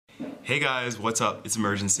Hey guys, what's up? It's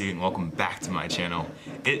Imurgency and welcome back to my channel.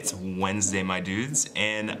 It's Wednesday, my dudes,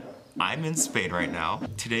 and I'm in Spain right now.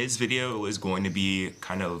 Today's video is going to be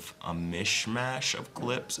kind of a mishmash of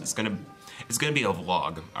clips. It's gonna be a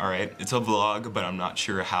vlog, alright? It's a vlog, but I'm not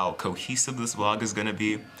sure how cohesive this vlog is gonna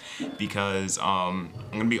be because I'm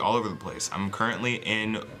gonna be all over the place. I'm currently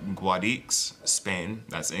in Guadix, Spain.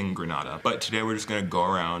 That's in Granada. But today we're just gonna go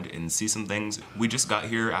around and see some things. We just got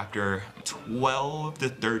here after 12 to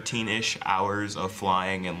 13-ish hours of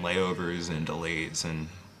flying and layovers and delays and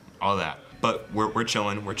all that. But we're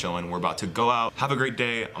chilling, we're about to go out. Have a great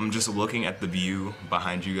day. I'm just looking at the view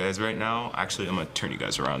behind you guys right now. Actually, I'm gonna turn you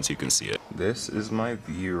guys around so you can see it. This is my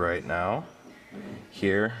view right now.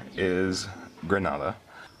 Here is Granada.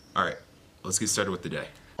 All right, let's get started with the day.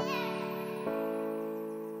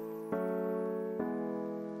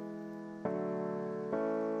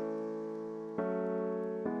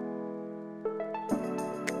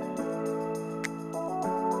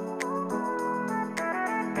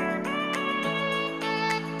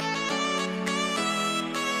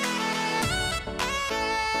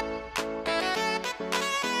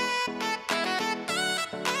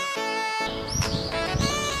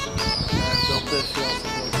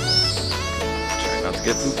 Try not to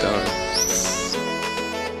get pooped on.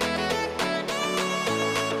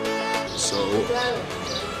 So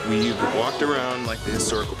we've walked around like the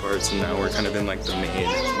historical parts and now we're kind of in like the main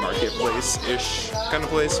marketplace-ish kind of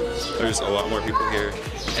place. There's a lot more people here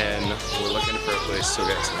and we're looking for a place to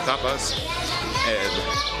get some tapas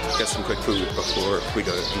and get some quick food before we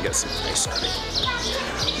go and get some ice cream.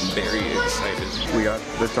 I'm very excited. We got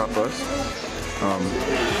the tapas.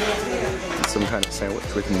 Some kind of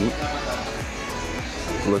sandwich with meat.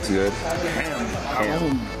 Looks good.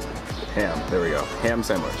 Ham. There we go. Ham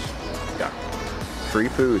sandwich. Yeah. Free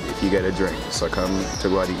food if you get a drink. So come to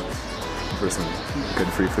Guadix for some good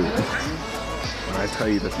free food. When I tell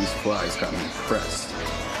you that these flies got me pressed.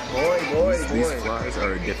 These flies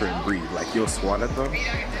are a different breed. Like you'll swat at them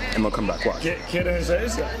and they'll come back. Watch.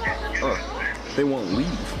 They won't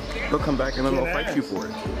leave. They'll come back and then they'll fight you for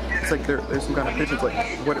it. It's like there's some kind of pigeons.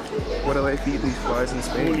 Like what do they feed these flies in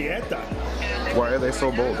Spain? Why are they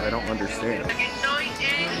so bold? I don't understand.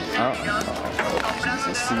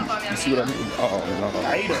 Jesus, you see what I mean? Oh no.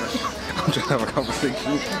 I'm trying to have a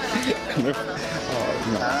conversation. Get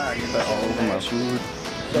all over my food.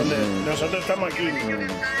 Nosotros estamos aquí.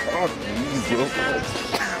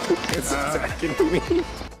 It's attacking me.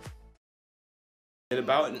 In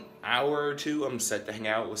about an hour or two, I'm set to hang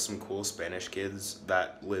out with some cool Spanish kids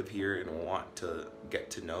that live here and want to get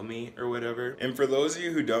to know me or whatever. And for those of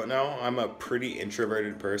you who don't know, I'm a pretty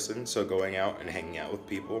introverted person, so going out and hanging out with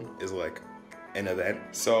people is like an event.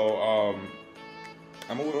 So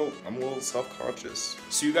I'm a little self-conscious.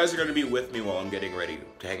 So you guys are gonna be with me while I'm getting ready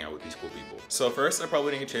to hang out with these cool people. So first, I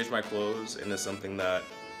probably need to change my clothes into something that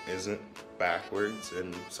isn't backwards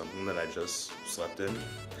and something that I just slept in.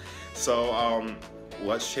 So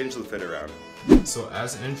let's change the fit around. So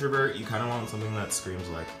as an introvert, you kind of want something that screams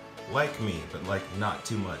like me, but like not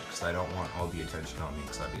too much because I don't want all the attention on me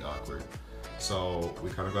because that'd be awkward. So we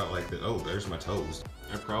kind of got like oh, there's my toes.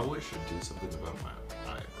 I probably should do something about my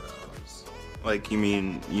eyebrows. Like you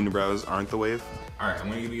mean unibrows aren't the wave? All right, I'm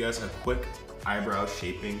gonna give you guys a quick eyebrow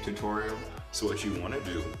shaping tutorial. So what you want to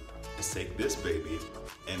do is take this baby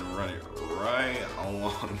and run it right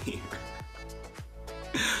along here.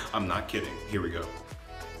 I'm not kidding. Here we go.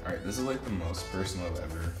 All right, this is like the most personal I've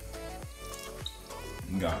ever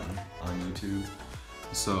gotten on YouTube.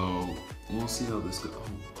 So we'll see how this goes. Oh,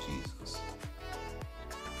 Jesus.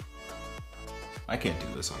 I can't do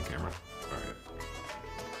this on camera.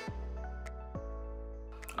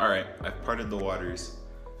 All right, I've parted the waters.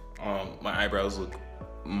 My eyebrows look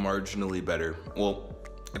marginally better. Well,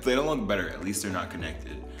 if they don't look better, at least they're not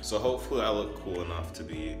connected. So hopefully I look cool enough to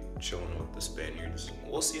be chilling with the Spaniards.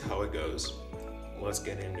 We'll see how it goes. Let's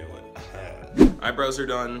get into it. Eyebrows are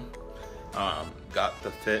done. Got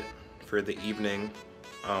the fit for the evening.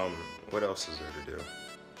 What else is there to do?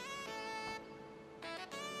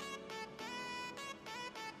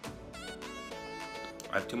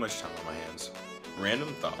 I have too much time on my hands.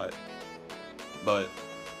 Random thought, but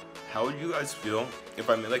how would you guys feel if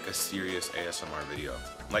I made like a serious ASMR video?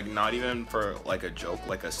 Like not even for like a joke,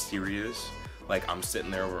 like a serious, like I'm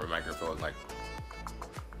sitting there over a microphone, like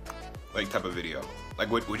type of video.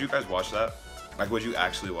 Like would you guys watch that? Like would you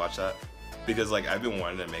actually watch that? Because like I've been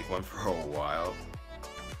wanting to make one for a while.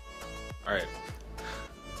 All right,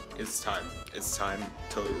 it's time. It's time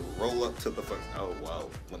to roll up to the front. Oh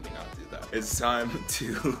well, let me not do that. It's time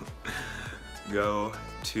to go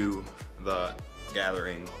to the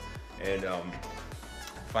gathering and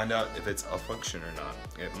find out if it's a function or not.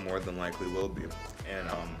 It more than likely will be. And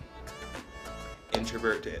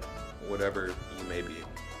introvert to whatever you may be.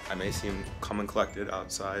 I may seem calm and collected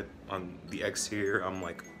outside. On the exterior, I'm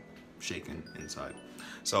like shaking inside.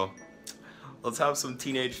 So let's have some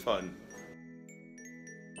teenage fun.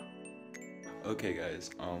 Okay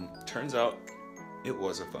guys, turns out it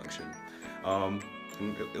was a function.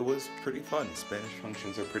 It was pretty fun. Spanish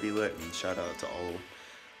functions are pretty lit, and shout out to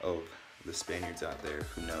all of the Spaniards out there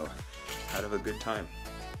who know how to have a good time.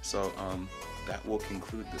 So that will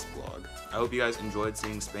conclude this vlog. I hope you guys enjoyed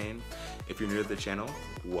seeing Spain. If you're new to the channel,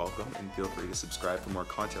 welcome, and feel free to subscribe for more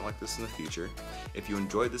content like this in the future. If you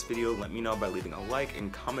enjoyed this video, let me know by leaving a like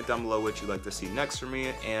and comment down below what you'd like to see next from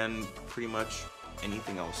me, and pretty much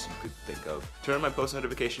anything else you could think of. Turn on my post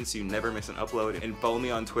notifications so you never miss an upload, and follow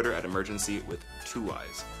me on Twitter at Imurgency with 2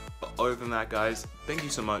 Y's. But other than that, guys, thank you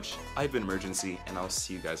so much. I've been Imurgency, and I'll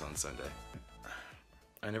see you guys on Sunday.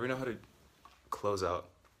 I never know how to close out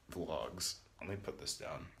vlogs. Let me put this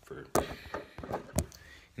down for...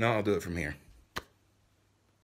 No, I'll do it from here.